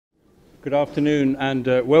Good afternoon and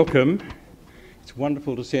welcome. It's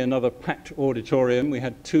wonderful to see another packed auditorium. We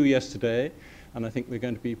had 2 yesterday, and I think we're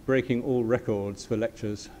going to be breaking all records for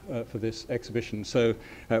lectures for this exhibition. So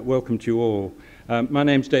welcome to you all. My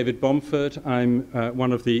name's David Bomford. I'm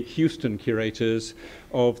one of the Houston curators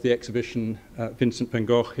of the exhibition Vincent van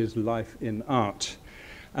Gogh, His Life in Art.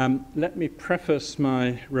 Let me preface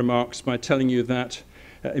my remarks by telling you that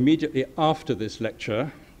immediately after this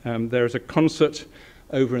lecture, there is a concert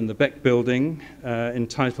over in the Beck building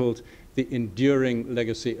entitled The Enduring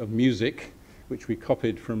Legacy of Music, which we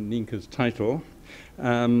copied from Nienke's title,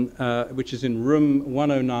 which is in room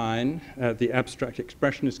 109, the Abstract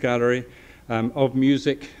Expressionist Gallery of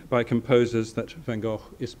music by composers that Van Gogh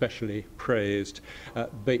especially praised,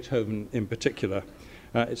 Beethoven in particular.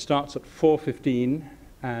 It starts at 4:15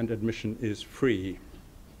 and admission is free.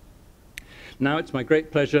 Now it's my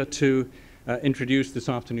great pleasure to introduce this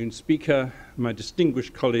afternoon's speaker, my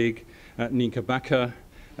distinguished colleague, Nienke Bakker,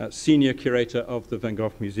 senior curator of the Van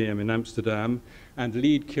Gogh Museum in Amsterdam and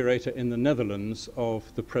lead curator in the Netherlands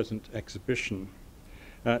of the present exhibition.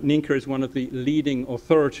 Nienke is one of the leading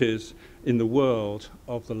authorities in the world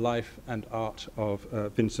of the life and art of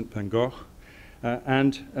Vincent van Gogh,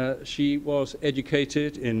 and she was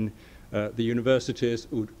educated in the universities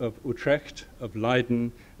of Utrecht, of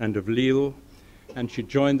Leiden, and of Lille, and she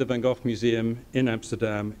joined the Van Gogh Museum in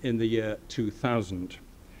Amsterdam in the year 2000.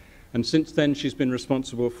 And since then, she's been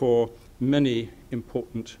responsible for many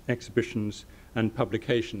important exhibitions and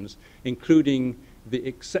publications, including the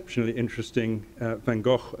exceptionally interesting Van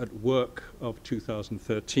Gogh at Work of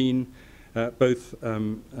 2013, both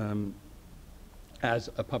as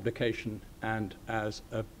a publication and as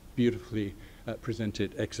a beautifully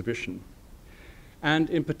presented exhibition.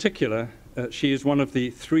 And in particular, she is one of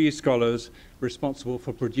the 3 scholars responsible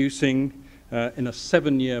for producing, in a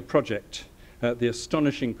 7-year project, the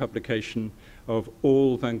astonishing publication of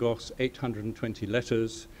all Van Gogh's 820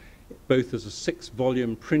 letters, both as a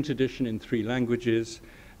 6-volume print edition in 3 languages,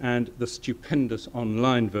 and the stupendous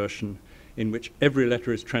online version in which every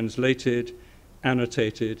letter is translated,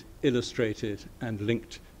 annotated, illustrated, and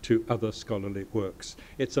linked to other scholarly works.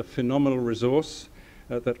 It's a phenomenal resource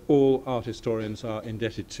that all art historians are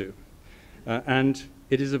indebted to. And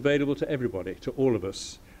it is available to everybody, to all of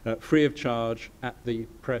us, free of charge at the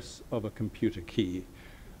press of a computer key.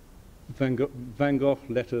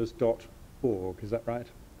 VanGoghLetters.org, is that right?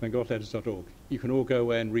 VanGoghLetters.org. You can all go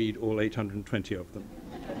away and read all 820 of them.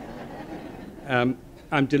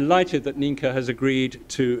 I'm delighted that Nienke has agreed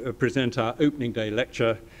to present our opening day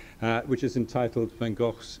lecture, which is entitled Van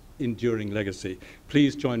Gogh's Enduring Legacy.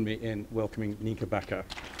 Please join me in welcoming Nienke Bakker.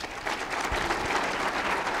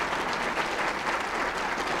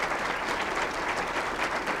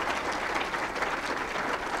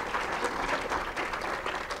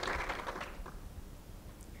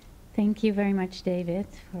 Thank you very much, David,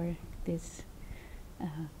 for this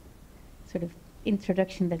sort of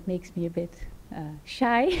introduction that makes me a bit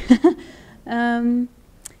shy.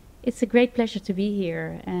 It's a great pleasure to be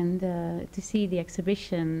here and to see the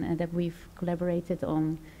exhibition that we've collaborated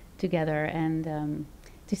on together, and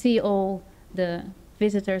to see all the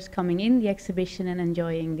visitors coming in the exhibition and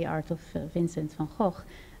enjoying the art of Vincent van Gogh.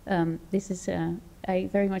 I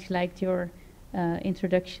very much liked your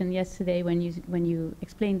introduction yesterday when you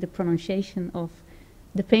explained the pronunciation of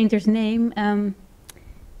the painter's name.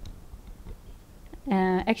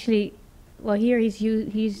 Actually, well, here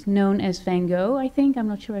he's known as Van Gogh, I think. I'm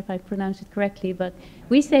not sure if I pronounced it correctly, but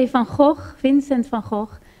we say Van Gogh, Vincent van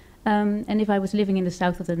Gogh. And if I was living in the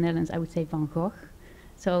south of the Netherlands, I would say Van Gogh.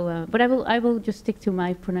 So, but I will just stick to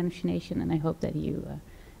my pronunciation, and I hope that you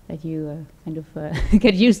kind of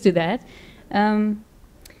get used to that.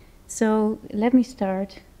 So let me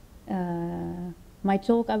start my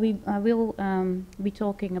talk. I will be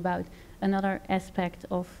talking about another aspect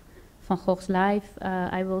of Van Gogh's life.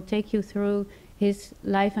 I will take you through his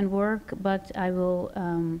life and work, but I will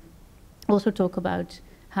also talk about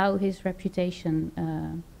how his reputation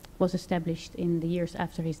was established in the years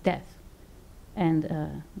after his death,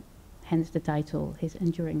 and hence the title, His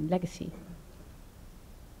Enduring Legacy.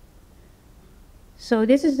 So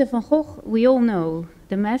this is the Van Gogh we all know,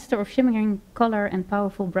 the master of shimmering color and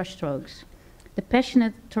powerful brushstrokes, the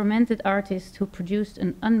passionate, tormented artist who produced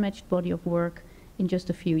an unmatched body of work in just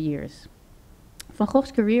a few years. Van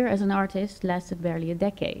Gogh's career as an artist lasted barely a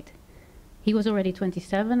decade. He was already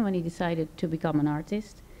 27 when he decided to become an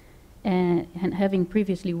artist, and having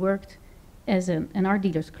previously worked as an art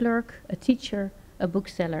dealer's clerk, a teacher, a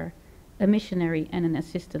bookseller, a missionary, and an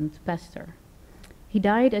assistant pastor. He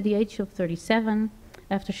died at the age of 37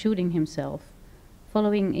 after shooting himself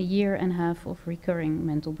following a year and a half of recurring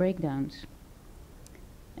mental breakdowns.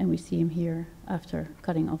 And we see him here after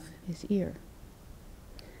cutting off his ear.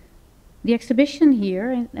 The exhibition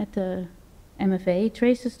here at the MFA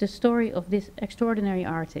traces the story of this extraordinary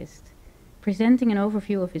artist, presenting an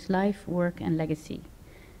overview of his life, work, and legacy.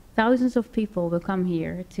 Thousands of people will come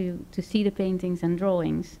here to see the paintings and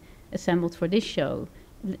drawings assembled for this show,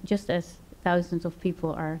 just as thousands of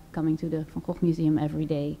people are coming to the Van Gogh Museum every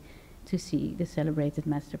day to see the celebrated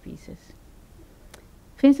masterpieces.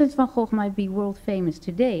 Vincent van Gogh might be world famous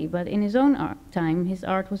today, but in his own time, his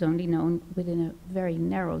art was only known within a very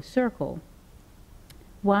narrow circle.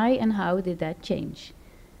 Why and how did that change?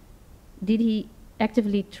 Did he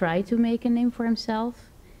actively try to make a name for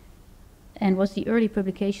himself? And was the early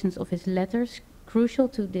publications of his letters crucial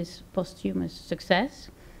to this posthumous success?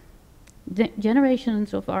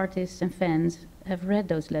 Generations of artists and fans have read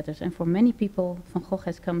those letters, and for many people, Van Gogh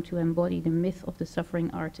has come to embody the myth of the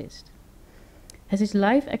suffering artist. Has his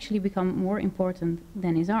life actually become more important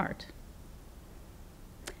than his art?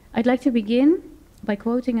 I'd like to begin by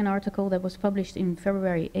quoting an article that was published in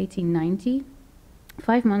February 1890,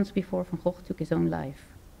 5 months before Van Gogh took his own life.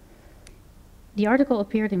 The article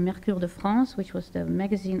appeared in Mercure de France, which was the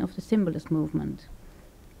magazine of the Symbolist movement.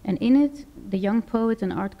 And in it, the young poet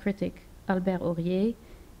and art critic Albert Aurier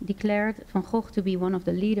declared Van Gogh to be one of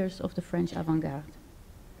the leaders of the French avant-garde.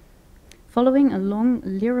 Following a long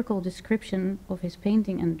lyrical description of his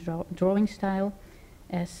painting and drawing style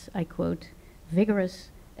as, I quote,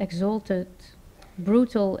 vigorous, exalted,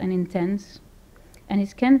 brutal and intense, and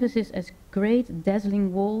his canvases as great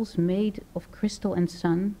dazzling walls made of crystal and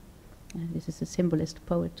sun, this is a symbolist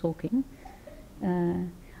poet talking,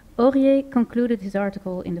 Aurier concluded his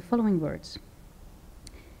article in the following words.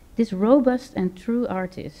 This robust and true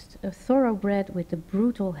artist, a thoroughbred with the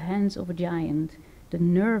brutal hands of a giant, the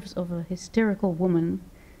nerves of a hysterical woman,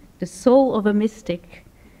 the soul of a mystic,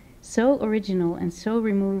 so original and so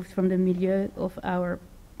removed from the milieu of our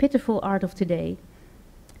pitiful art of today,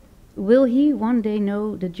 will he one day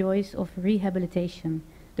know the joys of rehabilitation,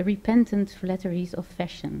 the repentant flatteries of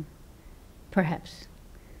fashion? Perhaps.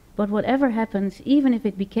 But whatever happens, even if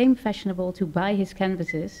it became fashionable to buy his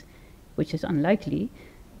canvases, which is unlikely,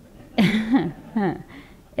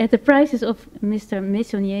 at the prices of Mr.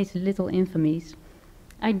 Meissonier's little infamies,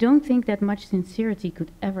 I don't think that much sincerity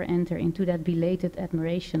could ever enter into that belated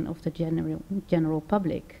admiration of the general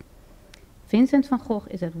public. Vincent van Gogh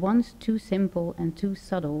is at once too simple and too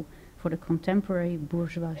subtle for the contemporary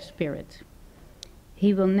bourgeois spirit.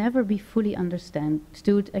 He will never be fully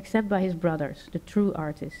understood except by his brothers, the true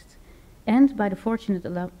artists, and by the fortunate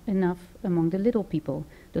enough among the little people,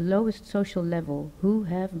 the lowest social level, who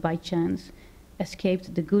have, by chance,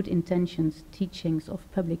 escaped the good intentions teachings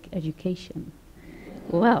of public education.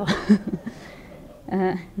 Well,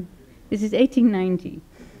 this is 1890.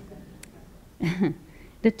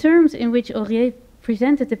 The terms in which Aurier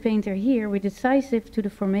presented the painter here were decisive to the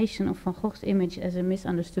formation of Van Gogh's image as a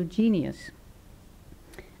misunderstood genius,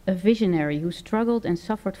 a visionary who struggled and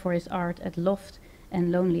suffered for his art at loft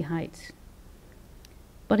and lonely heights.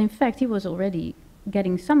 But in fact, he was already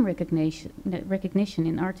getting some recognition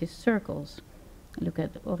in artist circles. Look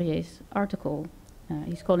at Aurier's article.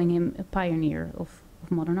 He's calling him a pioneer of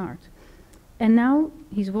modern art. And now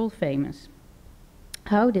he's world famous.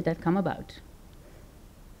 How did that come about?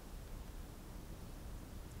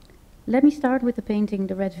 Let me start with the painting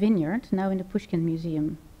The Red Vineyard, now in the Pushkin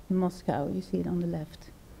Museum in Moscow. You see it on the left.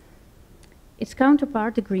 Its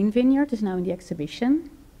counterpart, the Green Vineyard, is now in the exhibition.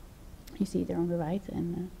 You see it there on the right,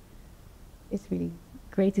 and it's really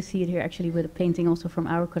great to see it here actually with a painting also from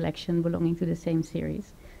our collection belonging to the same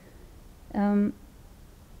series.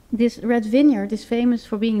 This Red Vineyard is famous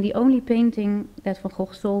for being the only painting that Van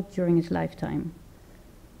Gogh sold during his lifetime.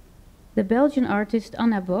 The Belgian artist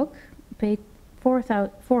Anna Bock paid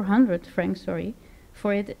 400 francs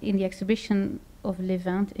for it in the exhibition of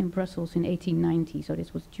Levant in Brussels in 1890, so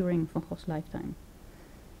this was during Van Gogh's lifetime.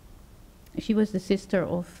 She was the sister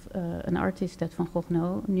of an artist that Van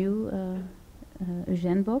Gogh knew,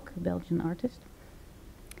 Eugène Bock, a Belgian artist.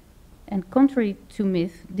 And contrary to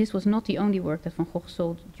myth, this was not the only work that Van Gogh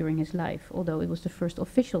sold during his life, although it was the first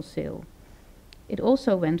official sale. It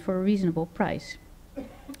also went for a reasonable price.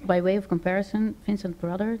 By way of comparison, Vincent's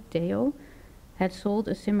brother, Theo, had sold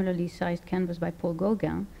a similarly sized canvas by Paul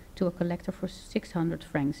Gauguin to a collector for 600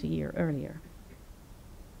 francs a year earlier.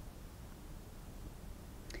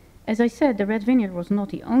 As I said, the Red Vineyard was not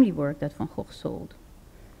the only work that Van Gogh sold.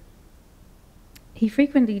 He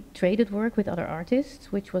frequently traded work with other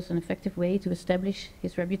artists, which was an effective way to establish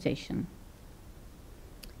his reputation.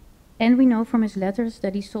 And we know from his letters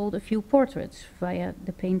that he sold a few portraits via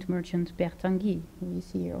the paint merchant Bertanguy, who you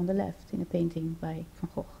see here on the left in a painting by Van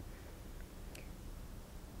Gogh.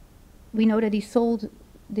 We know that he sold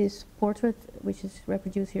this portrait, which is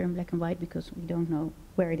reproduced here in black and white because we don't know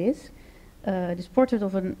where it is. This portrait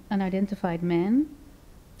of an unidentified man,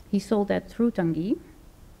 he sold that through Tanguy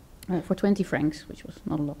for 20 francs, which was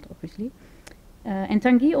not a lot, obviously. And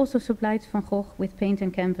Tanguy also supplied Van Gogh with paint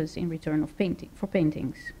and canvas in return for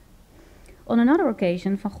paintings. On another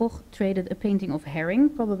occasion, Van Gogh traded a painting of Herring,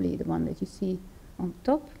 probably the one that you see on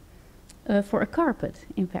top, for a carpet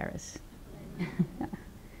in Paris.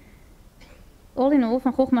 All in all,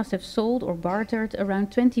 Van Gogh must have sold or bartered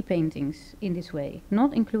around 20 paintings in this way,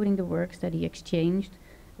 not including the works that he exchanged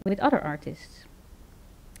with other artists.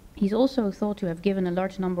 He's also thought to have given a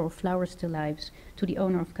large number of flower still lifes to the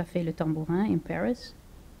owner of Café Le Tambourin in Paris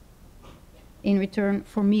in return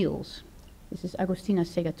for meals. This is Agostina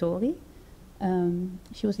Segatori.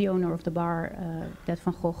 She was the owner of the bar that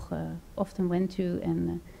Van Gogh often went to,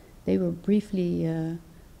 and they were briefly in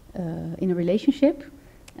a relationship.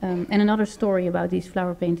 And another story about these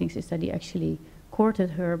flower paintings is that he actually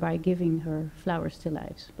courted her by giving her flower still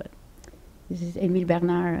lifes. But this is Émile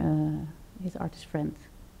Bernard, his artist friend,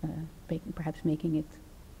 perhaps making it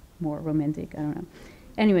more romantic, I don't know.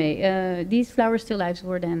 Anyway, these flower still lifes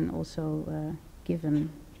were then also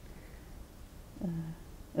given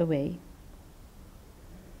away.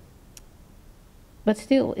 But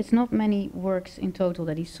still, it's not many works in total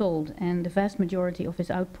that he sold, and the vast majority of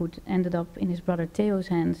his output ended up in his brother Theo's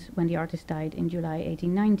hands when the artist died in July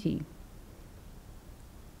 1890.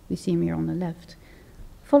 We see him here on the left.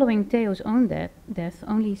 Following Theo's own death,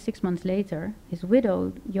 only 6 months later, his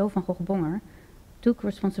widow, Jo van Gogh Bonger, took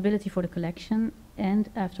responsibility for the collection,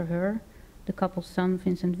 and after her, the couple's son,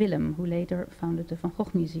 Vincent Willem, who later founded the Van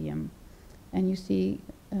Gogh Museum. And you see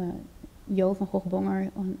Jo van Gogh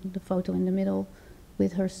Bonger on the photo in the middle,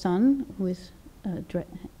 with her son, who is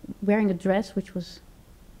wearing a dress which was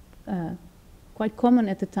quite common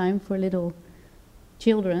at the time for little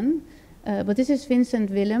children. But this is Vincent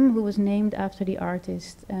Willem, who was named after the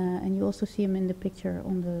artist. And you also see him in the picture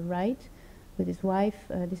on the right with his wife.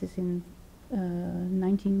 This is in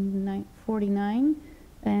 1949.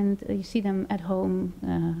 And you see them at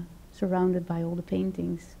home, surrounded by all the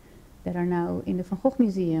paintings that are now in the Van Gogh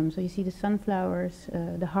Museum. So you see the sunflowers,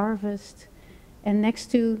 the harvest, and next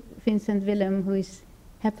to Vincent Willem, who is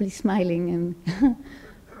happily smiling,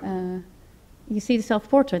 and you see the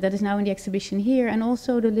self-portrait that is now in the exhibition here, and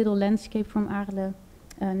also the little landscape from Arles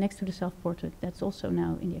next to the self-portrait that's also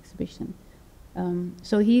now in the exhibition.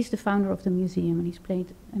 So he's the founder of the museum, and he's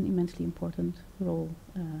played an immensely important role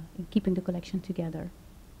in keeping the collection together.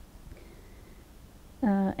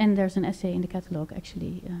 And there's an essay in the catalogue,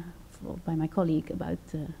 actually, by my colleague about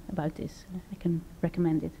this. I can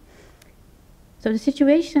recommend it. So the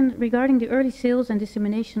situation regarding the early sales and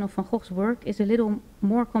dissemination of Van Gogh's work is a little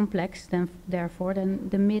more complex therefore than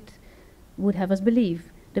the myth would have us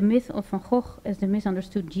believe. The myth of Van Gogh as the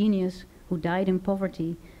misunderstood genius who died in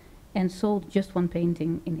poverty and sold just one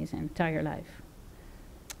painting in his entire life.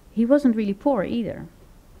 He wasn't really poor either.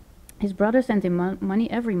 His brother sent him money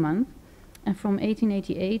every month, and from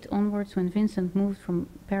 1888 onwards, when Vincent moved from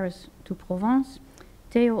Paris to Provence,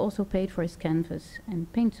 Theo also paid for his canvas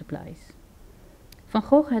and paint supplies. Van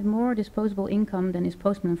Gogh had more disposable income than his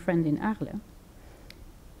postman friend in Arles,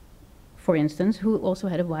 for instance, who also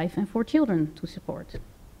had a wife and 4 children to support.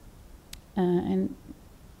 And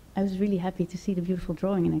I was really happy to see the beautiful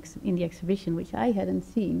drawing in the exhibition, which I hadn't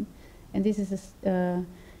seen. And this is a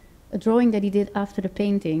drawing that he did after the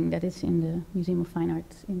painting that is in the Museum of Fine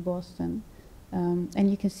Arts in Boston. And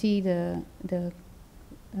you can see the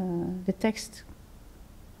text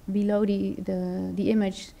below the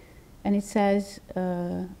image, and it says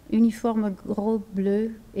uniforme gros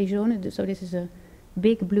bleu et jaune. So this is a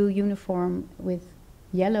big blue uniform with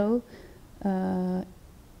yellow, and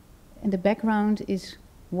the background is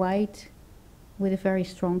white with a very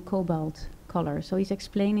strong cobalt color. So he's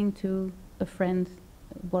explaining to a friend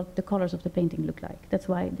what the colors of the painting look like. That's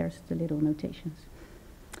why there's the little notations.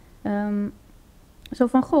 So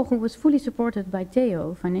Van Gogh, who was fully supported by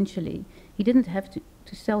Theo financially, he didn't have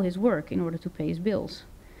to sell his work in order to pay his bills,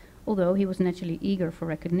 although he was naturally eager for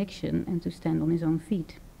recognition and to stand on his own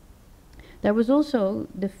feet. There was also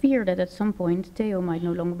the fear that at some point Theo might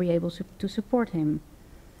no longer be able to support him.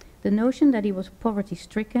 The notion that he was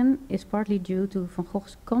poverty-stricken is partly due to Van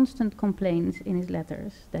Gogh's constant complaints in his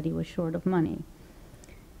letters that he was short of money.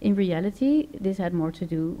 In reality, this had more to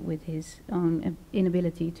do with his own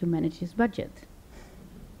inability to manage his budget.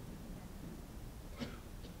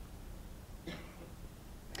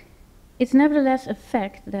 It's nevertheless a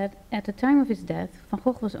fact that at the time of his death, Van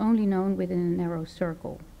Gogh was only known within a narrow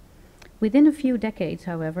circle. Within a few decades,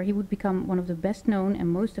 however, he would become one of the best known and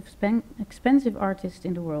most expensive artists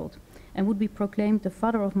in the world, and would be proclaimed the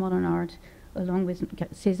father of modern art, along with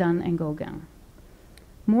Cézanne and Gauguin.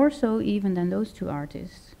 More so even than those two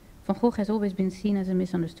artists, Van Gogh has always been seen as a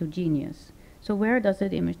misunderstood genius. So where does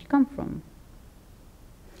that image come from?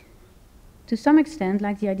 To some extent,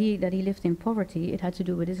 like the idea that he lived in poverty, it had to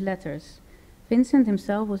do with his letters. Vincent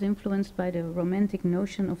himself was influenced by the romantic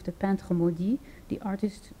notion of the peintre maudit, the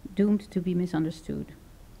artist doomed to be misunderstood.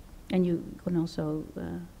 And you can also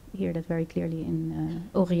hear that very clearly in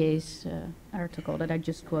Aurier's article that I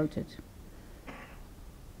just quoted.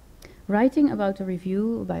 Writing about a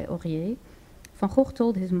review by Aurier, Van Gogh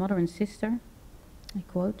told his mother and sister, I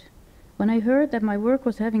quote, "When I heard that my work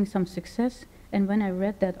was having some success, and when I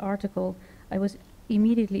read that article, I was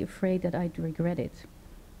immediately afraid that I'd regret it.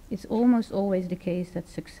 It's almost always the case that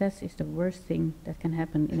success is the worst thing that can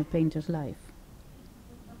happen in a painter's life."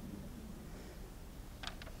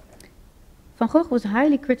 Van Gogh was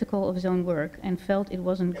highly critical of his own work and felt it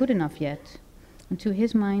wasn't good enough yet. And to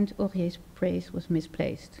his mind, Aurier's praise was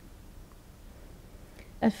misplaced.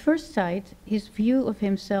 At first sight, his view of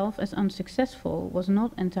himself as unsuccessful was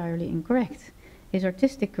not entirely incorrect. His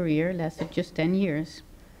artistic career lasted just 10 years.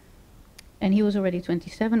 And he was already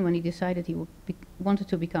 27 when he decided he wanted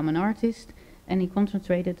to become an artist, and he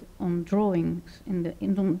concentrated on drawings in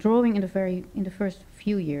the first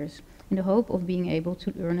few years, in the hope of being able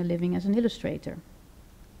to earn a living as an illustrator.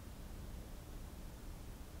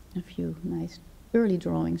 A few nice early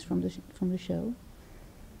drawings from the show.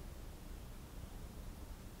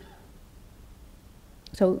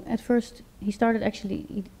 So at first he started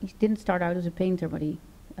he didn't start out as a painter, but he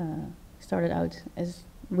started out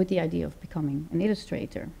with the idea of becoming an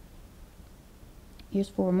illustrator. Here's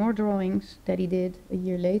 4 more drawings that he did a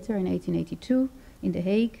year later in 1882 in The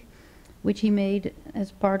Hague, which he made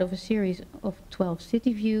as part of a series of 12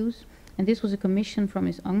 city views. And this was a commission from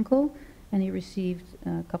his uncle, and he received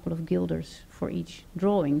a couple of guilders for each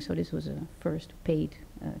drawing. So this was a first paid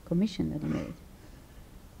commission that he made.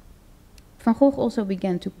 Van Gogh also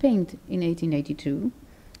began to paint in 1882,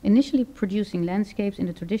 initially producing landscapes in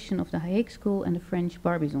the tradition of the Hague School and the French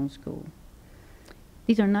Barbizon School.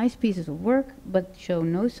 These are nice pieces of work, but show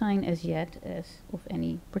no sign as yet of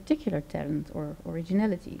any particular talent or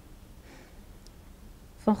originality.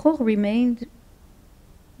 Van Gogh remained,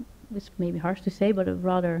 it's maybe harsh to say, but a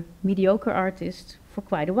rather mediocre artist for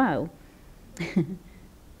quite a while.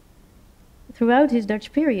 Throughout his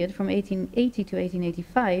Dutch period, from 1880 to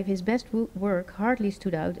 1885, his best work hardly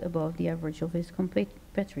stood out above the average of his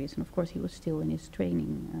compatriots, and of course he was still in his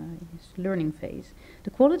training, in his learning phase. The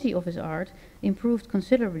quality of his art improved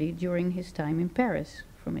considerably during his time in Paris,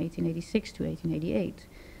 from 1886 to 1888,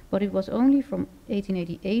 but it was only from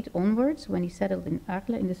 1888 onwards, when he settled in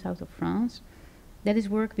Arles in the south of France, that his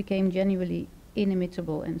work became genuinely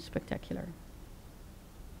inimitable and spectacular.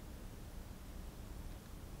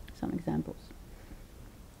 Some examples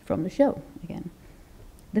from the show again.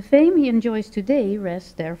 The fame he enjoys today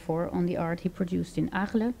rests therefore on the art he produced in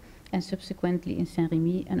Arles and subsequently in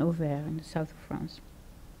Saint-Rémy and Auvers in the south of France.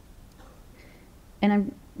 And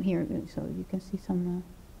I'm here, so you can see some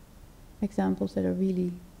examples that are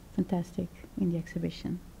really fantastic in the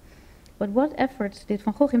exhibition. But what efforts did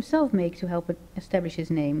Van Gogh himself make to help establish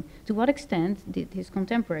his name? To what extent did his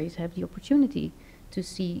contemporaries have the opportunity to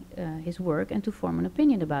see his work and to form an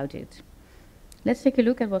opinion about it? Let's take a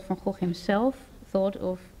look at what Van Gogh himself thought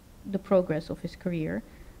of the progress of his career,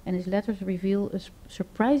 and his letters reveal a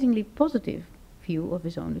surprisingly positive view of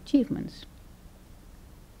his own achievements.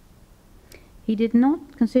 He did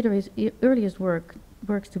not consider his earliest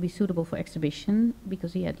works to be suitable for exhibition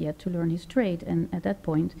because he had yet to learn his trade at that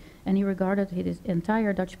point, and he regarded his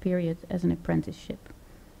entire Dutch period as an apprenticeship.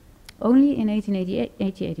 Only in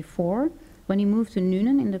 1884, when he moved to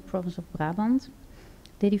Nuenen in the province of Brabant,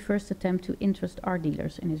 did he first attempt to interest art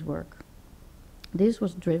dealers in his work. This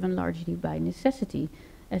was driven largely by necessity,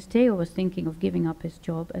 as Theo was thinking of giving up his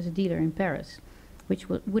job as a dealer in Paris, which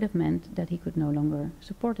would have meant that he could no longer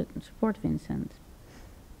support Vincent.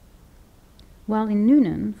 While in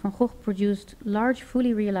Nuenen, Van Gogh produced large,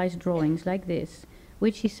 fully realized drawings like this,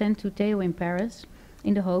 which he sent to Theo in Paris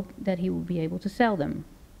in the hope that he would be able to sell them.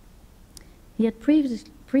 He had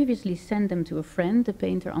previously sent them to a friend, the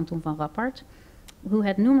painter Anton van Rappard, who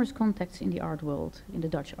had numerous contacts in the art world, in the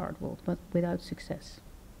Dutch art world, but without success.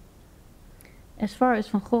 As far as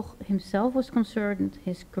Van Gogh himself was concerned,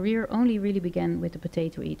 his career only really began with the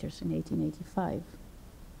Potato Eaters in 1885.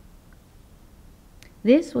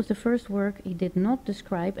 This was the first work he did not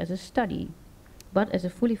describe as a study, but as a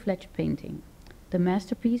fully fledged painting. The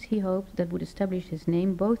masterpiece, he hoped, that would establish his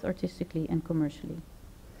name both artistically and commercially.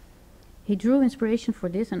 He drew inspiration for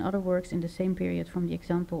this and other works in the same period from the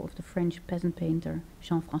example of the French peasant painter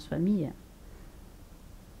Jean-François Millet.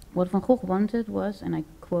 What Van Gogh wanted was, and I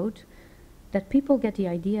quote, that people get the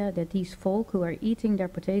idea that these folk who are eating their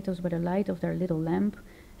potatoes by the light of their little lamp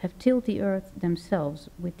have tilled the earth themselves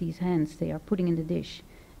with these hands they are putting in the dish,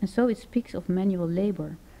 and so it speaks of manual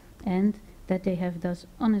labor, and that they have thus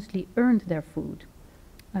honestly earned their food.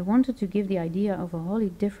 I wanted to give the idea of a wholly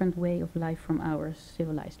different way of life from ours,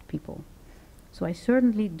 civilized people. So I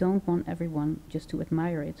certainly don't want everyone just to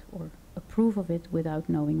admire it or approve of it without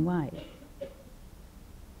knowing why.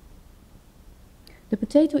 The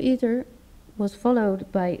Potato Eater was followed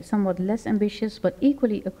by somewhat less ambitious but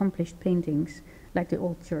equally accomplished paintings, like the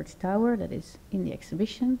old church tower that is in the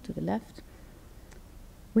exhibition to the left,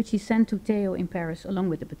 which he sent to Theo in Paris along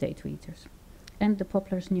with the Potato Eaters, and the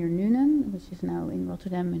poplars near Nuenen, which is now in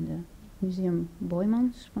Rotterdam in the Museum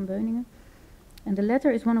Boijmans from Beuningen. And the latter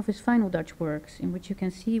is one of his final Dutch works, in which you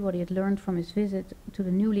can see what he had learned from his visit to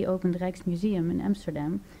the newly opened Rijksmuseum in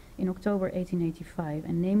Amsterdam in October 1885,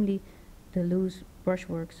 and namely the loose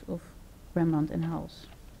brushworks of Rembrandt and Hals.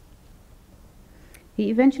 He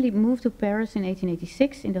eventually moved to Paris in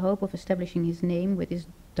 1886 in the hope of establishing his name with his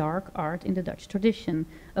dark art in the Dutch tradition,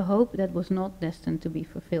 a hope that was not destined to be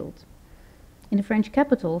fulfilled. In the French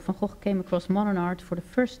capital, Van Gogh came across modern art for the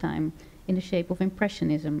first time in the shape of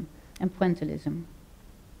Impressionism and Pointillism.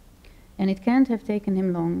 And it can't have taken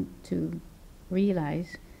him long to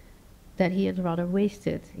realize that he had rather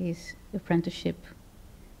wasted his apprenticeship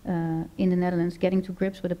in the Netherlands, getting to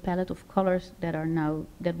grips with a palette of colors that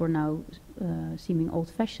were now seeming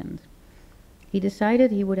old-fashioned. He decided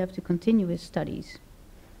he would have to continue his studies.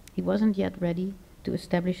 He wasn't yet ready to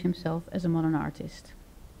establish himself as a modern artist.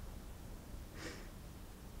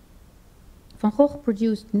 Van Gogh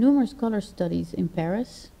produced numerous color studies in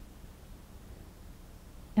Paris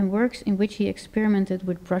and works in which he experimented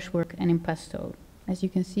with brushwork and impasto, as you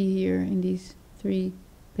can see here in these 3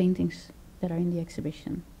 paintings that are in the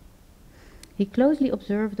exhibition. He closely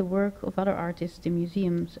observed the work of other artists in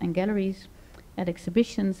museums and galleries, at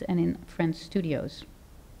exhibitions and in French studios.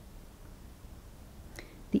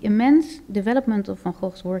 The immense development of Van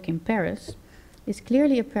Gogh's work in Paris is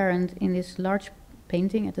clearly apparent in this large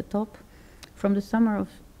painting at the top from the summer of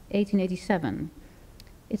 1887.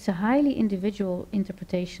 It's a highly individual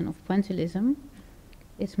interpretation of Pointillism.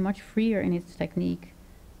 It's much freer in its technique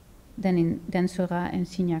than Seurat and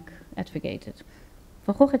Signac advocated.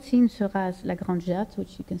 Van Gogh had seen Seurat's La Grande Jatte,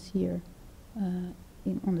 which you can see here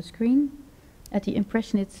on the screen, at the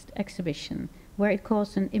Impressionist exhibition, where it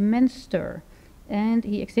caused an immense stir. And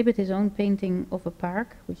he exhibited his own painting of a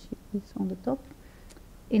park, which is on the top,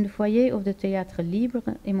 in the foyer of the Théâtre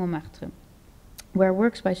Libre in Montmartre, where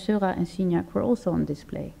works by Seurat and Signac were also on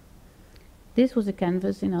display. This was a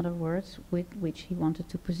canvas, in other words, with which he wanted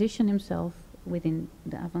to position himself within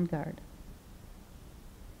the avant-garde.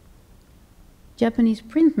 Japanese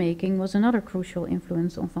printmaking was another crucial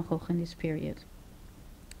influence on Van Gogh in this period.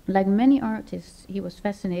 Like many artists, he was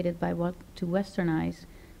fascinated by what, to Western eyes,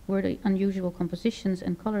 were the unusual compositions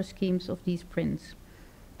and color schemes of these prints,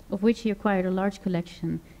 of which he acquired a large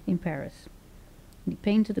collection in Paris. He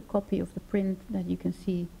painted a copy of the print that you can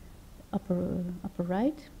see upper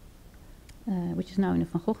right, which is now in the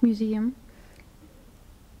Van Gogh Museum.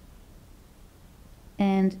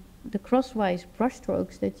 And the crosswise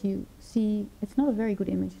brushstrokes that you see, it's not a very good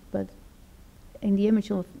image, but in the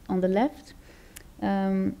image on the left,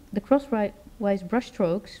 the crosswise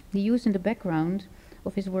brushstrokes he used in the background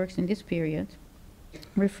of his works in this period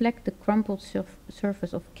reflect the crumpled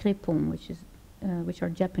surface of crépon, which are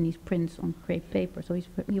Japanese prints on crepe paper. So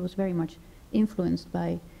he was very much influenced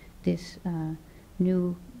by this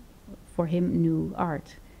for him, new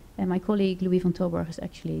art. And my colleague Louis van Tilburg is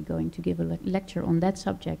actually going to give a lecture on that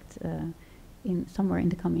subject somewhere in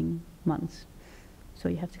the coming months. So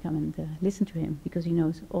you have to come and listen to him, because he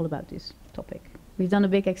knows all about this topic. We've done a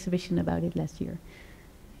big exhibition about it last year.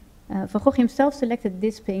 Van Gogh himself selected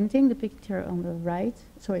this painting, the picture on the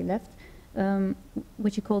left,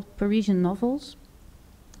 which he called Parisian Novels,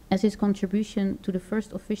 as his contribution to the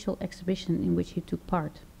first official exhibition in which he took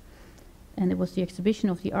part. And it was the exhibition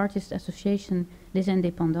of the Artists' Association Les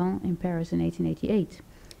Indépendants in Paris in 1888.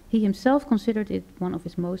 He himself considered it one of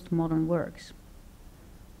his most modern works.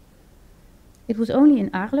 It was only in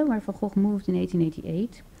Arles, where Van Gogh moved in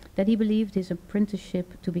 1888, that he believed his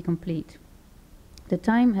apprenticeship to be complete. The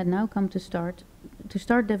time had now come to start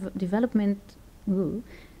development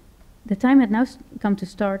The time had now come to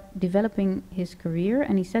start developing his career,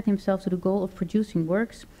 and he set himself to the goal of producing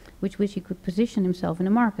works with which he could position himself in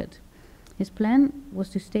the market. His plan was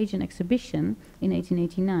to stage an exhibition in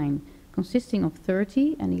 1889, consisting of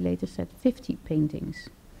 30, and he later said 50 paintings,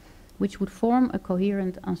 which would form a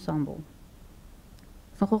coherent ensemble.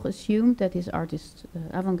 Van Gogh assumed that his artist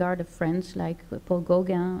avant-garde friends like Paul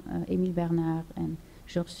Gauguin, Émile Bernard, and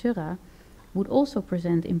Georges Seurat would also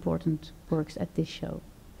present important works at this show,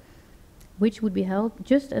 which would be held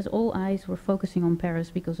just as all eyes were focusing on Paris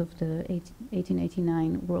because of the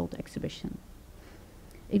 1889 World Exhibition.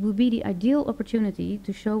 It would be the ideal opportunity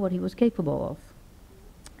to show what he was capable of.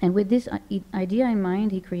 And with this idea in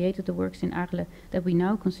mind, he created the works in Arles that we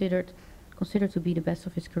now consider to be the best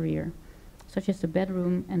of his career, such as the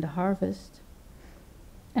bedroom and the harvest,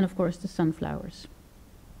 and of course the sunflowers.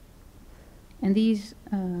 And these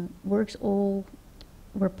works all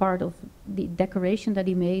were part of the decoration that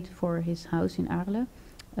he made for his house in Arles,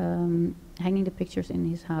 hanging the pictures in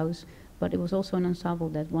his house, but it was also an ensemble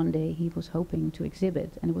that one day he was hoping to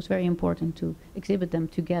exhibit, and it was very important to exhibit them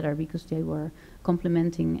together because they were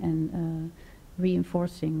complementing and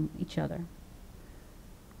reinforcing each other.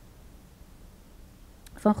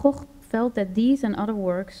 Van Gogh felt that these and other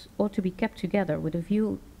works ought to be kept together with a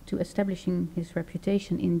view to establishing his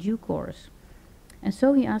reputation in due course. And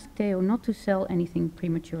so he asked Theo not to sell anything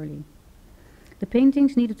prematurely. The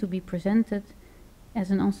paintings needed to be presented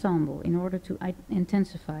as an ensemble in order to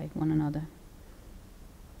intensify one another.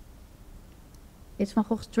 It's Van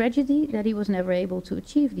Gogh's tragedy that he was never able to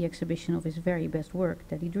achieve the exhibition of his very best work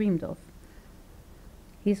that he dreamed of.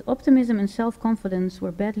 His optimism and self-confidence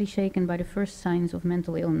were badly shaken by the first signs of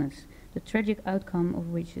mental illness, the tragic outcome of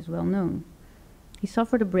which is well known. He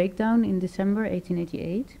suffered a breakdown in December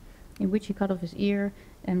 1888, in which he cut off his ear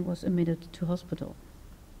and was admitted to hospital.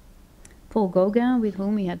 Paul Gauguin, with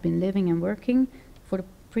whom he had been living and working for the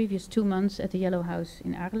previous 2 months at the Yellow House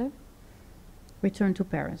in Arles, returned to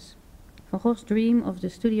Paris. Van Gogh's dream of the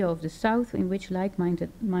studio of the South, in which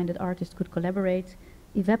like-minded artists could collaborate,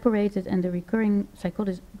 evaporated, and the recurring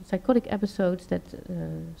psychotic episodes that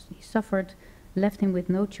he suffered left him with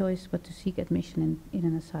no choice but to seek admission in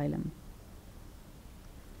an asylum.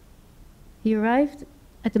 He arrived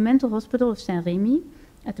at the mental hospital of Saint-Rémy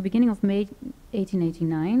at the beginning of May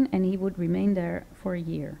 1889, and he would remain there for a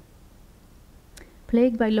year.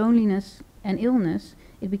 Plagued by loneliness and illness,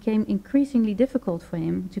 it became increasingly difficult for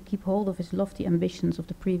him to keep hold of his lofty ambitions of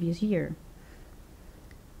the previous year.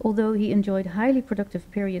 Although he enjoyed highly productive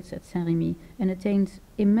periods at Saint-Rémy and attained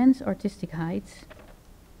immense artistic heights,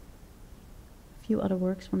 a few other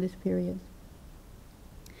works from this period,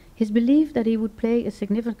 his belief that he would play a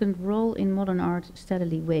significant role in modern art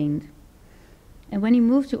steadily waned. And when he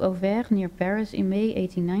moved to Auvers near Paris in May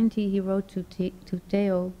 1890, he wrote to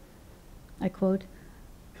Theo, I quote,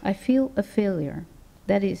 "I feel a failure.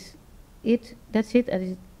 That's it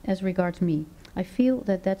as regards me. I feel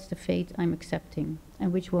that that's the fate I'm accepting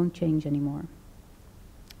and which won't change anymore."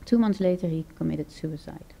 2 months later, he committed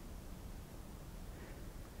suicide.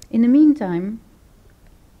 In the meantime,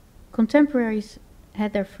 contemporaries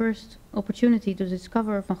had their first opportunity to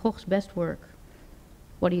discover Van Gogh's best work,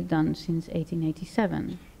 what he'd done since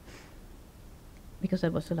 1887, because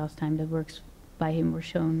that was the last time that works by him were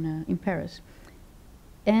shown in Paris.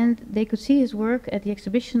 And they could see his work at the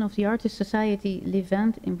exhibition of the Artist Society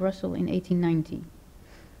Levant in Brussels in 1890.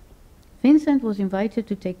 Vincent was invited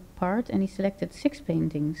to take part, and he selected 6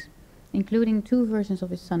 paintings, including 2 versions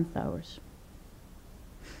of his sunflowers.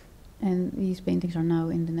 And these paintings are now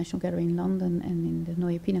in the National Gallery in London and in the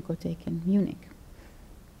Neue Pinakothek in Munich.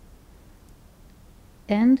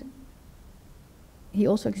 And he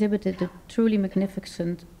also exhibited the truly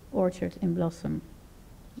magnificent Orchard in Blossom,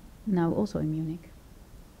 now also in Munich.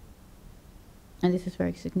 And this is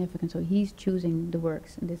very significant, so he's choosing the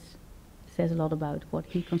works, and this says a lot about what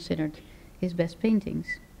he considered his best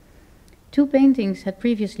paintings. 2 paintings had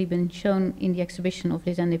previously been shown in the exhibition of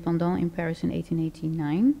Les Indépendants in Paris in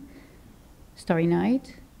 1889. Starry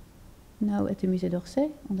Night, now at the Musée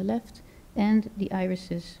d'Orsay on the left, and the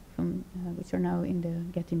irises, from, which are now in the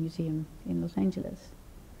Getty Museum in Los Angeles.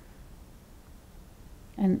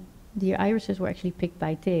 And the irises were actually picked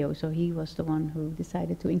by Theo, so he was the one who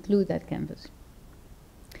decided to include that canvas.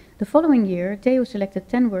 The following year, Theo selected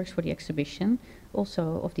 10 works for the exhibition,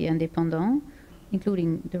 also of the Indépendants,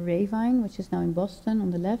 including the Ravine, which is now in Boston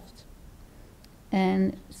on the left,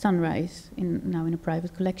 and Sunrise, now in a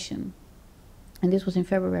private collection. And this was in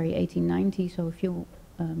February 1890, so a few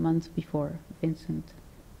months before Vincent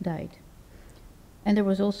died. And there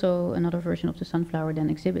was also another version of the sunflower then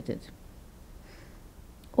exhibited.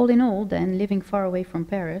 All in all, then, living far away from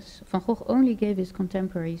Paris, Van Gogh only gave his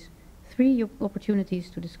contemporaries 3 opportunities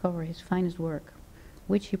to discover his finest work,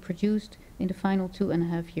 which he produced in the final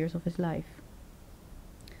 2.5 years of his life.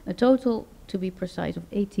 A total, to be precise, of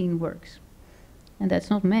 18 works. And that's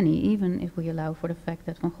not many, even if we allow for the fact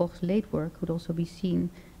that Van Gogh's late work could also be seen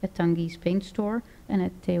at Tanguy's paint store and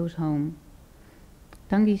at Theo's home.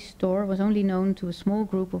 Tanguy's store was only known to a small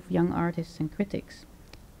group of young artists and critics.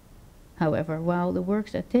 However, while the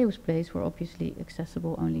works at Theo's place were obviously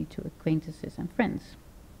accessible only to acquaintances and friends.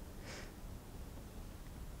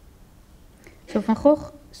 So Van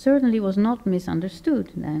Gogh certainly was not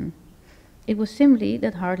misunderstood then. It was simply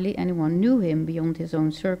that hardly anyone knew him beyond his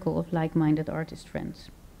own circle of like-minded artist friends.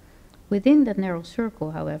 Within that narrow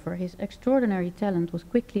circle, however, his extraordinary talent was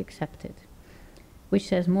quickly accepted, which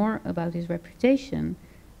says more about his reputation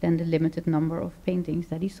than the limited number of paintings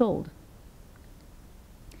that he sold.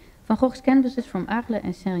 Van Gogh's canvases from Arles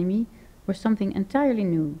and Saint-Rémy were something entirely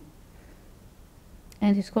new,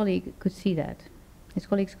 and his colleagues could see that.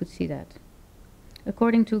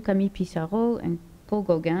 According to Camille Pissarro and Paul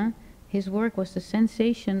Gauguin, his work was the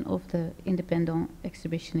sensation of the Independent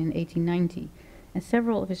exhibition in 1890, and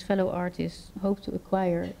several of his fellow artists hoped to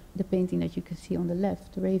acquire the painting that you can see on the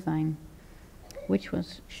left, the Ravine, which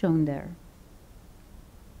was shown there.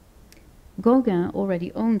 Gauguin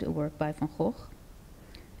already owned a work by Van Gogh,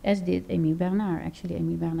 as did Émile Bernard. Actually,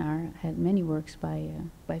 Émile Bernard had many works by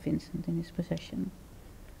Vincent in his possession.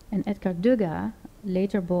 And Edgar Degas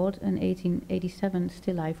later bought an 1887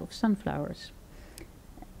 still life of sunflowers,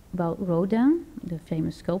 while Rodin, the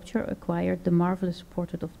famous sculptor, acquired the marvelous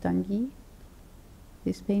portrait of Tanguy,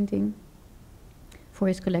 this painting, for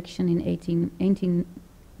his collection in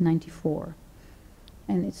 1894.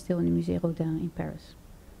 And it's still in the Musée Rodin in Paris.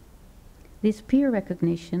 This peer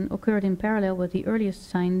recognition occurred in parallel with the earliest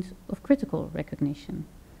signs of critical recognition.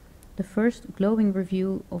 The first glowing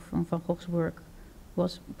review of Van Gogh's work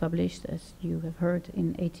was published, as you have heard,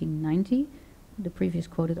 in 1890, the previous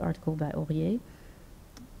quoted article by Aurier,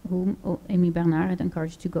 whom Émile Bernard had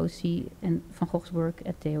encouraged to go see Van Gogh's work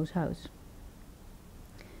at Theo's house.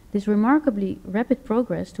 This remarkably rapid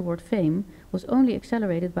progress toward fame was only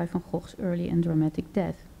accelerated by Van Gogh's early and dramatic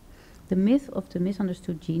death. The myth of the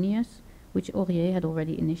misunderstood genius, which Aurier had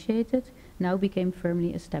already initiated, now became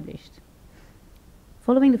firmly established.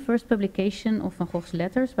 Following the first publication of Van Gogh's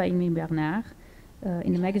letters by Émile Bernard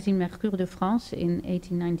in the magazine Mercure de France in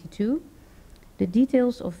 1892, the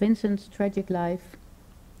details of Vincent's tragic life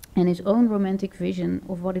and his own romantic vision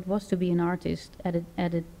of what it was to be an artist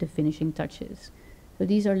added the finishing touches. So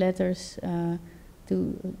these are letters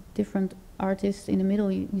to different artists. In the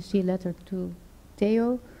middle you see a letter to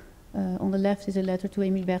Theo. On the left is a letter to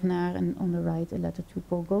Émile Bernard, and on the right a letter to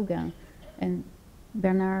Paul Gauguin. And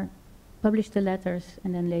Bernard published the letters,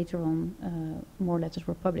 and then later on more letters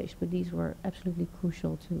were published, but these were absolutely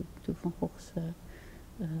crucial to Van Gogh's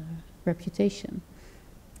reputation.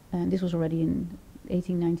 And this was already in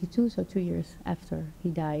 1892, so 2 years after he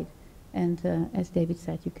died. And as David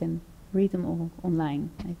said, you can read them all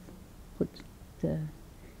online. I've put the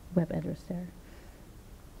web address there.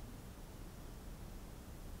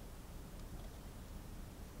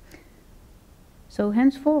 So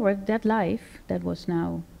henceforward, that life that was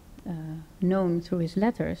now known through his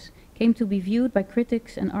letters came to be viewed by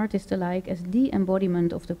critics and artists alike as the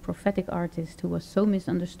embodiment of the prophetic artist who was so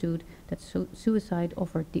misunderstood that suicide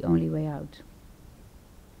offered the only way out.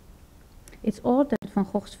 It's odd that Van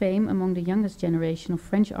Gogh's fame among the youngest generation of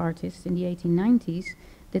French artists in the 1890s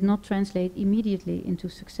did not translate immediately into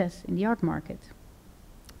success in the art market.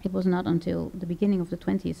 It was not until the beginning of the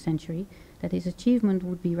 20th century that his achievement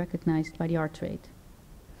would be recognized by the art trade.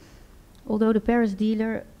 Although the Paris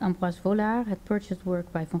dealer Ambroise Vollard had purchased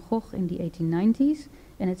work by Van Gogh in the 1890s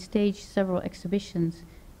and had staged several exhibitions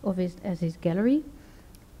of his as his gallery,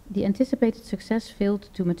 the anticipated success failed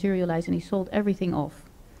to materialize, and he sold everything off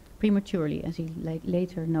prematurely, as he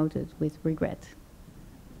later noted with regret.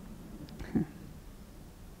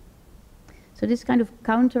 So this kind of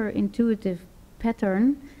counterintuitive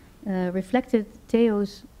pattern reflected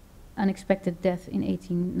Theo's unexpected death in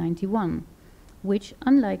 1891, which,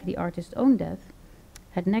 unlike the artist's own death,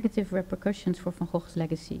 had negative repercussions for Van Gogh's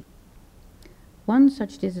legacy. One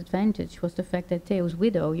such disadvantage was the fact that Theo's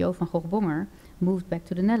widow, Jo van Gogh-Bonger, moved back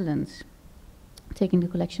to the Netherlands, taking the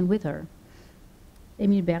collection with her.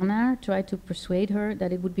 Émile Bernard tried to persuade her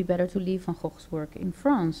that it would be better to leave Van Gogh's work in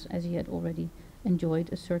France, as he had already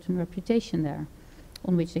enjoyed a certain reputation there,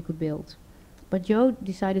 on which they could build. But Jo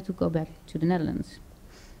decided to go back to the Netherlands.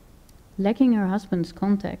 Lacking her husband's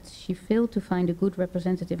contacts, she failed to find a good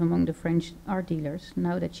representative among the French art dealers,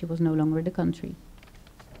 now that she was no longer in the country.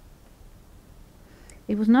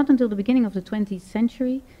 It was not until the beginning of the 20th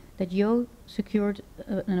century that Gogh secured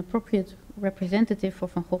an appropriate representative for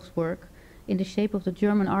Van Gogh's work in the shape of the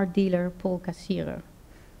German art dealer Paul Cassirer.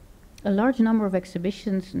 A large number of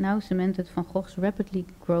exhibitions now cemented Van Gogh's rapidly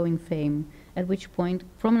growing fame, at which point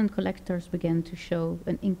prominent collectors began to show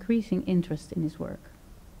an increasing interest in his work.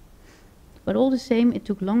 But all the same, it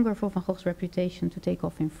took longer for Van Gogh's reputation to take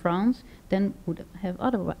off in France than would have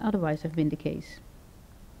otherwise have been the case.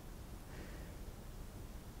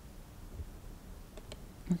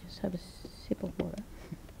 I'll just have a sip of water.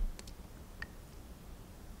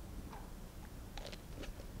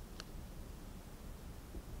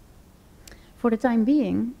 For the time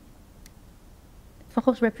being, Van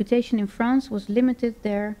Gogh's reputation in France was limited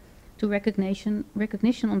there to recognition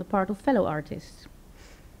on the part of fellow artists.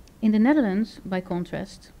 In the Netherlands, by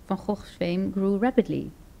contrast, Van Gogh's fame grew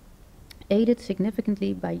rapidly, aided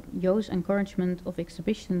significantly by Gogh's encouragement of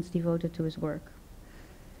exhibitions devoted to his work.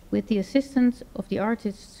 With the assistance of the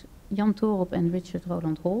artists Jan Toorop and Richard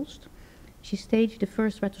Roland Holst, she staged the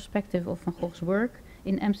first retrospective of Van Gogh's work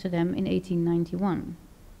in Amsterdam in 1891,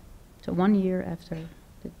 so 1 year after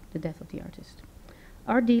the death of the artist.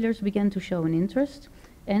 Art dealers began to show an interest,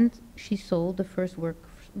 and she sold the first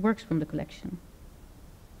works from the collection.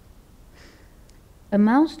 A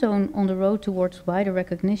milestone on the road towards wider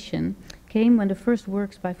recognition came when the first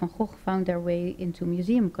works by Van Gogh found their way into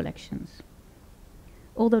museum collections.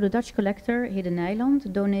 Although the Dutch collector Hidde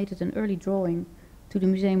Nijland donated an early drawing to the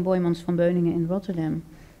Museum Boijmans van Beuningen in Rotterdam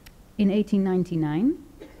in 1899,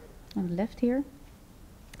 on the left here,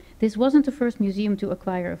 this wasn't the first museum to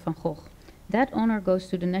acquire a Van Gogh. That honor goes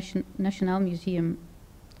to the National Museum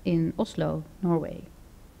in Oslo, Norway,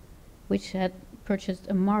 which had purchased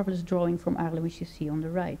a marvelous drawing from Arles, which you see on the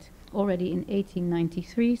right, already in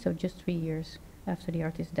 1893, so just 3 years after the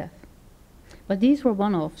artist's death. But these were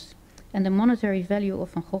one-offs, and the monetary value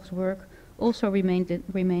of Van Gogh's work also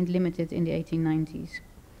remained limited in the 1890s.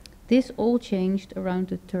 This all changed around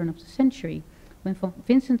the turn of the century, when Van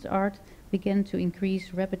Vincent's art began to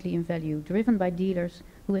increase rapidly in value, driven by dealers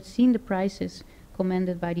who had seen the prices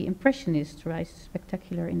commanded by the Impressionists rise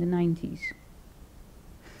spectacular in the 90s.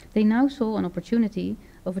 They now saw an opportunity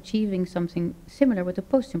of achieving something similar with the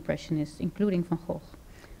post-Impressionists, including Van Gogh,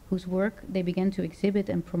 whose work they began to exhibit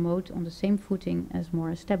and promote on the same footing as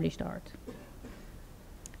more established art.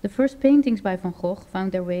 The first paintings by Van Gogh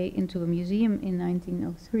found their way into a museum in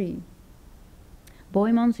 1903.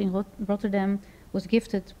 Boijmans in Rotterdam was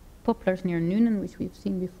gifted poplars near Nuenen, which we've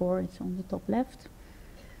seen before, it's on the top left.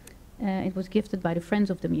 It was gifted by the friends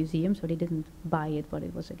of the museum, so they didn't buy it, but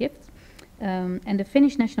it was a gift. And the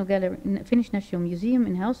Finnish National Museum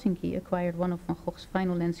in Helsinki acquired one of Van Gogh's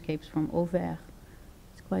final landscapes from Auvers.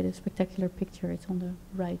 It's quite a spectacular picture, it's on the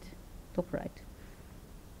right, top right.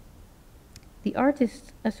 The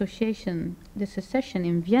Artists' Association, the Secession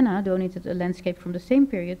in Vienna, donated a landscape from the same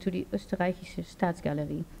period to the Österreichische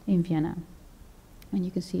Staatsgalerie in Vienna. And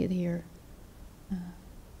you can see it here,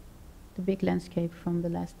 the big landscape from the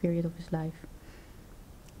last period of his life.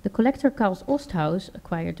 The collector Karls Osthaus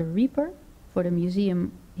acquired the Reaper for the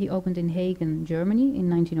museum he opened in Hagen, Germany in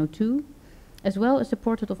 1902, as well as the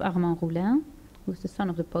portrait of Armand Roulin, who's the son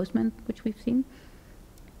of the postman, which we've seen.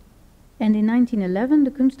 And in 1911,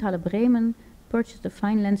 the Kunsthalle Bremen purchased a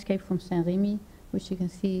fine landscape from Saint-Remy, which you can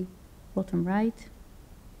see bottom right.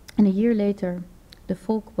 And a year later, the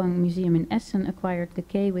Volkwang Museum in Essen acquired the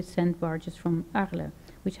quay with sand barges from Arles,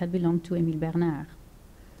 which had belonged to Émile Bernard.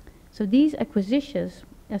 So these acquisitions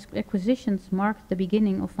marked the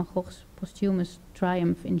beginning of Van Gogh's posthumous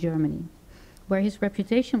triumph in Germany, where his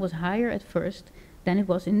reputation was higher at first than it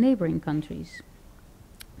was in neighboring countries.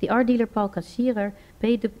 The art dealer Paul Cassirer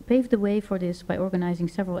paved the way for this by organizing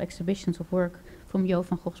several exhibitions of work from Jo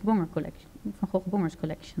van Gogh's Bonger's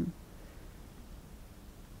collection.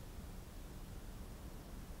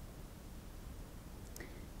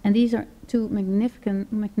 And these are two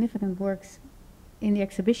magnificent works in the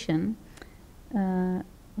exhibition,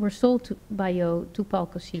 were sold by Jo to Paul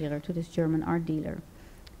Cassirer, to this German art dealer,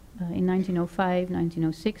 in 1905,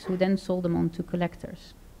 1906, who then sold them on to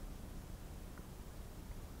collectors.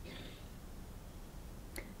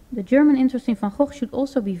 The German interest in Van Gogh should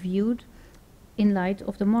also be viewed in light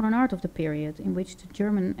of the modern art of the period, in which the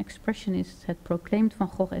German expressionists had proclaimed Van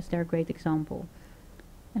Gogh as their great example.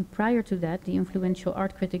 And prior to that, the influential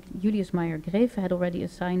art critic Julius Meyer-Grefe had already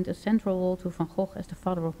assigned a central role to Van Gogh as the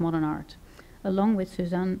father of modern art, along with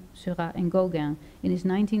Cézanne, Seurat and Gauguin in his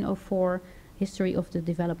 1904 History of the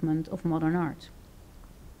Development of Modern Art.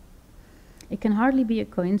 It can hardly be a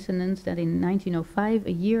coincidence that in 1905,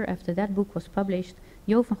 a year after that book was published,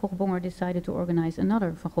 Jo van Gogh Bonger decided to organize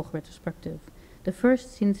another Van Gogh retrospective, the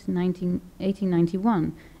first since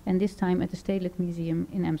 1891, and this time at the Stedelijk Museum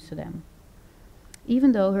in Amsterdam.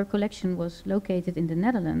 Even though her collection was located in the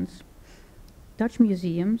Netherlands, Dutch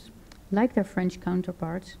museums, like their French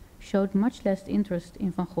counterparts, showed much less interest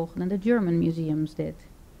in Van Gogh than the German museums did.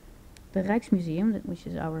 The Rijksmuseum, which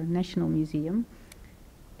is our national museum,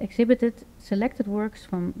 exhibited selected works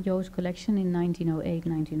from Jo's collection in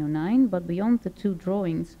 1908-1909, but beyond the two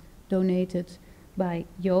drawings donated by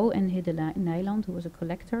Jo and Hidde Nijland, who was a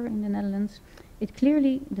collector in the Netherlands, the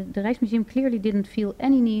Rijksmuseum clearly didn't feel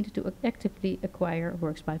any need to actively acquire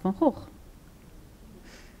works by Van Gogh.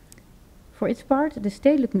 For its part, the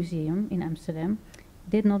Stedelijk Museum in Amsterdam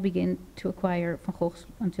did not begin to acquire Van Goghs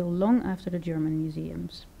until long after the German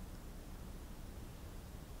museums.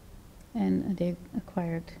 And they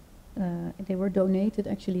acquired, they were donated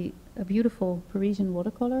actually a beautiful Parisian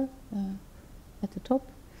watercolor at the top,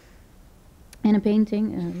 and a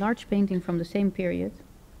painting, a large painting from the same period,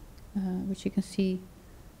 which you can see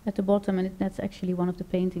at the bottom, and that's actually one of the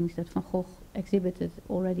paintings that Van Gogh exhibited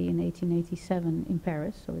already in 1887 in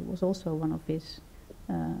Paris, so it was also one of his,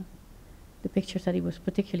 the pictures that he was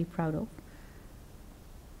particularly proud of.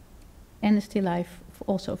 And a still life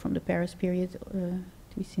also from the Paris period,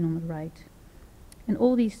 to be seen on the right. And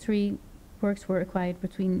all these three works were acquired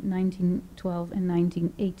between 1912 and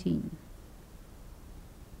 1918.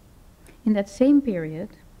 In that same period,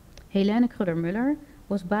 Helene Kruller-Müller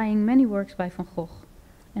was buying many works by Van Gogh,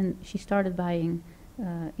 and she started buying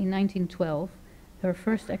in 1912, her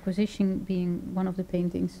first acquisition being one of the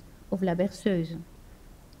paintings of La Berceuse.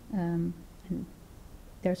 And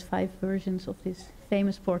there's 5 versions of this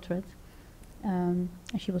famous portrait, and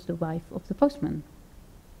she was the wife of the postman.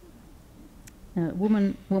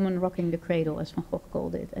 Woman rocking the cradle, as Van Gogh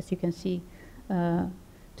called it. As you can see,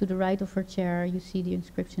 to the right of her chair, you see the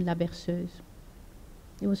inscription La Berceuse.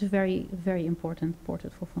 It was a very, very important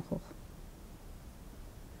portrait for Van Gogh.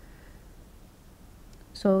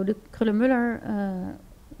 So the Kruller-Müller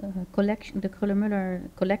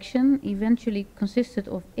collection eventually consisted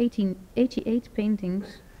of 88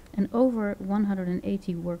 paintings and over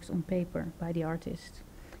 180 works on paper by the artist,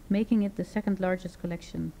 making it the second largest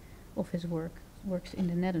collection of his works in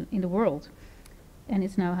the world. And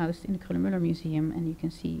it's now housed in the Kruller-Müller Museum, and you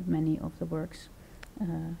can see many of the works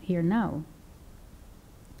here now.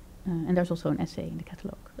 And there's also an essay in the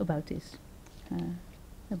catalogue about this,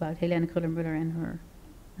 about Helene Kruller-Müller and her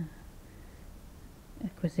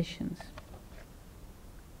acquisitions.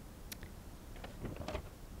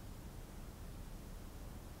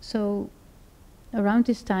 So around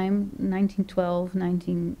this time, 1912,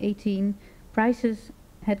 1918, prices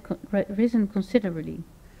had risen considerably.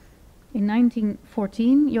 In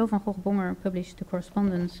 1914, Jo van Gogh-Bonger published the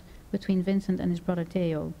correspondence between Vincent and his brother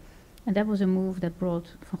Theo, and that was a move that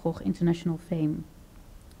brought Van Gogh international fame.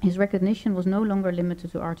 His recognition was no longer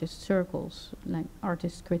limited to artist circles, like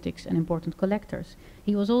artists, critics, and important collectors.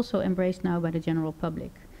 He was also embraced now by the general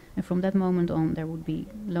public, and from that moment on, there would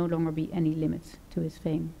no longer be any limits to his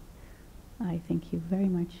fame. I thank you very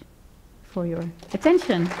much for your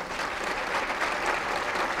attention.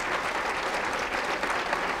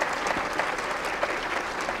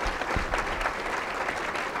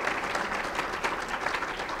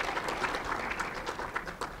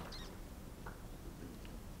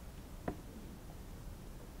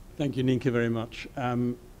 Thank you, Nienke, very much.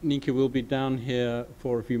 Nienke will be down here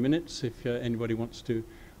for a few minutes if anybody wants to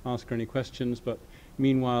ask her any questions, but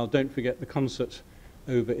meanwhile, don't forget the concert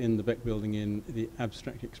over in the Beck Building in the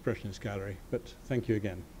Abstract Expressionist Gallery. But thank you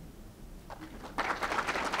again.